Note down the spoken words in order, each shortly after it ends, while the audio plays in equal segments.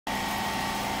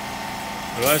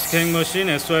rice cake machine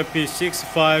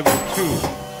SYP6502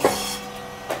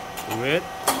 with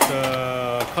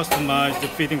the customized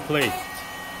feeding plate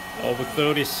of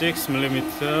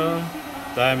 36mm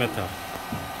diameter.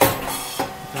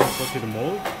 Titanium coated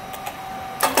mold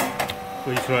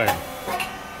for Israel.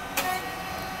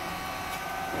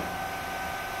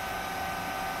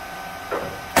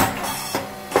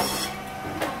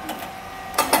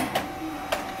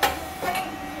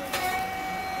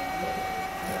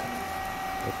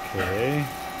 Okay,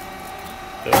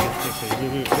 that is just a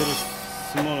little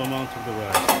small amount of the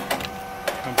rice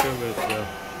compared with the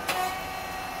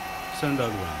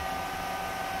standard one.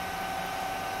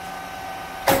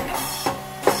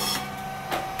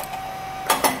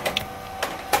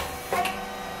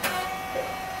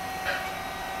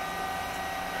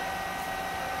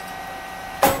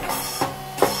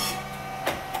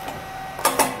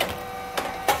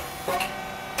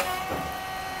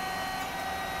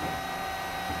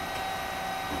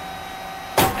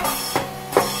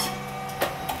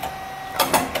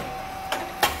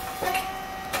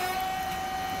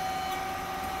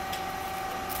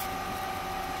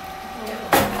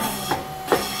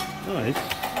 Nice.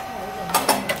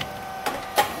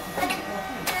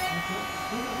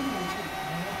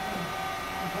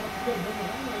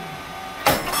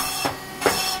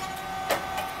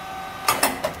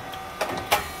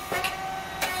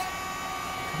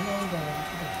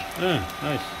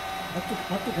 Nice.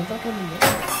 맛도 괜찮겠는데?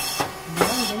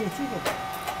 양이 너무 적어.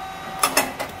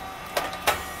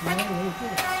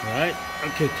 Right.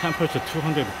 Okay, temperature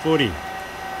 240.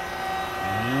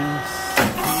 And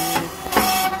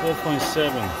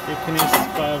 4.7, thickness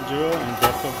 50, and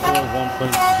depth of core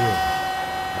 1.0.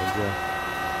 As the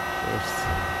first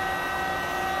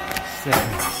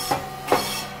second.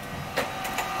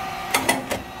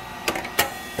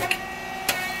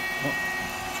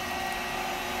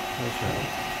 Okay.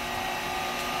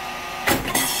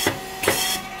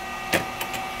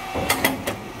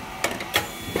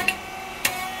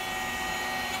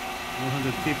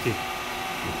 150.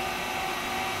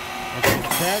 After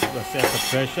check the set the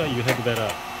pressure, you had better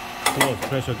close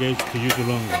pressure gauge to use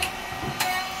longer.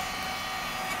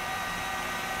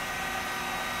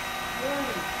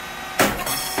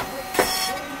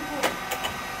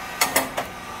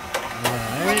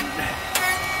 Alright,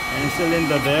 and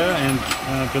cylinder there, and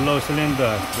below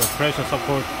cylinder the pressure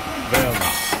support valve,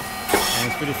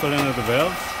 and 3 cylinder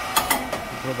valves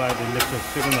to provide the electric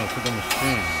signal to the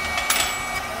machine.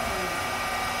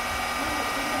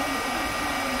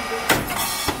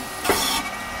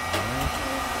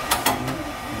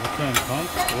 And pump,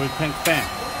 oil tank fan.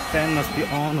 Fan must be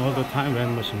on all the time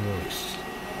when machine works.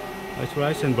 White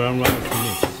rice and brown rice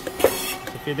mix.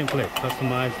 It's a feeding plate,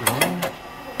 customized one.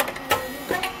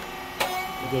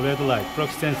 The red light, plug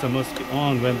sensor must be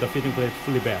on when the feeding plate is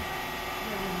fully back.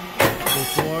 Go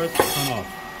forward, turn off.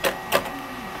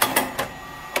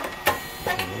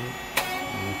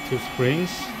 Okay. 2 springs,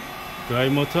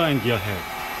 drive motor and gear head.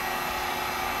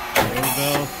 Oil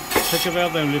valve. Check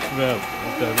valve and lift valve.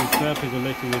 The lift valve is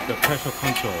related with the pressure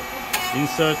control.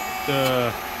 Insert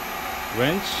the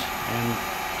wrench and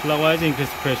clockwise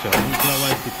increase pressure, and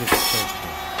clockwise decrease pressure.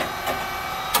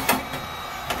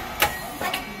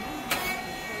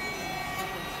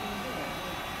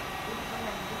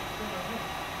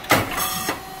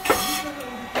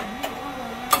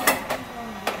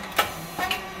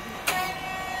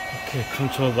 Okay,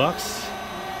 control box,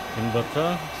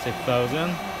 inverter,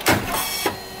 6000.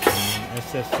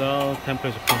 SSL,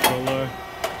 temperature controller,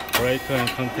 breaker and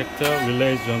contactor,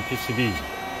 relays on PCB.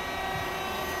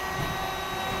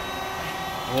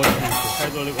 Oil tank,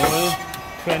 hydraulic oil,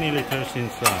 20 liters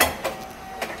inside.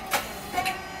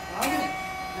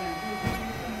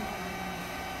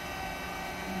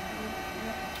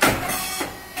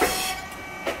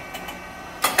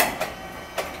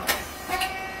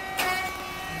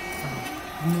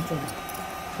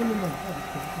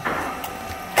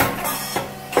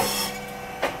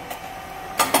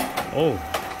 Oh.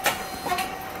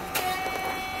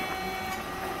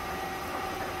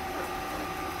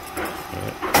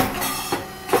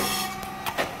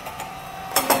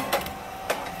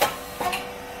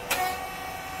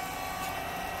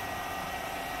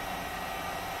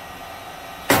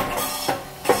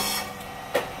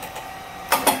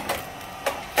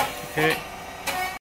 Okay.